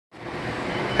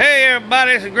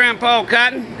everybody, this is Grandpa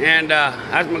Cotton, and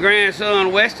that's my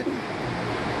grandson Weston,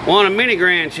 one of many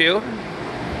grandchildren.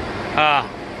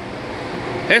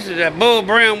 This is a bull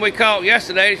brim we caught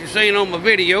yesterday, as you seen on my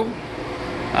video,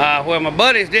 where my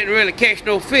buddies didn't really catch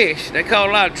no fish. They caught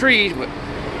a lot of trees, but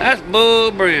that's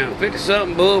bull brim,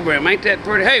 50-something bull brim. Ain't that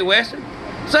pretty? Hey, Weston,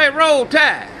 say roll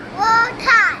tide. Roll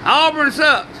tide. Auburn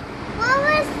sucks.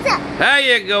 Auburn sucks. There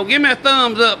you go. Give me a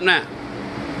thumbs up now.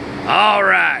 All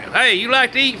right. Hey, you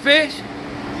like to eat fish?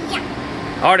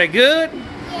 Yeah. Are they good?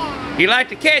 Yeah. You like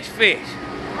to catch fish?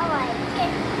 I like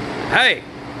it. Hey,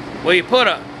 will you put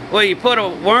a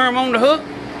worm on the hook?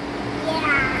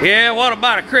 Yeah. Yeah. What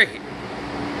about a cricket?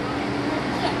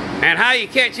 Yeah. And how you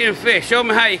catch them fish? Show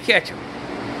me how you catch them.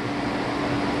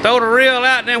 Throw the reel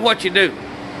out, then what you do?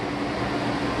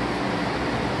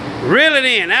 Reel it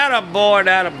in. Attaboy,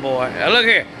 attaboy. Now look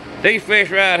here. These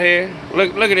fish right here.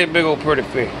 Look at this big old pretty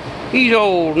fish. He's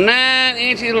old 9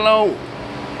 inches long.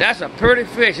 That's a pretty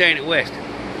fish, ain't it, Weston?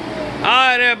 All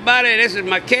right, everybody, this is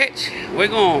my catch. We're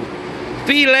going to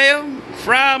fillet them,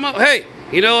 fry them up. Hey,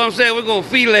 you know what I'm saying? We're going to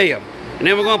fillet them. And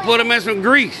then we're going to put them in some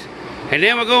grease. And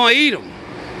then we're going to eat them.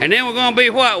 And then we're going to be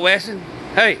what, Weston?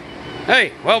 Hey,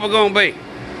 what we're going to be?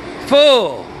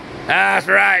 Full. That's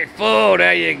right, full.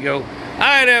 There you go. All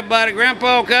right, everybody,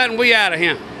 Grandpa Cotton, we out of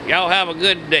here. Y'all have a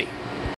good day.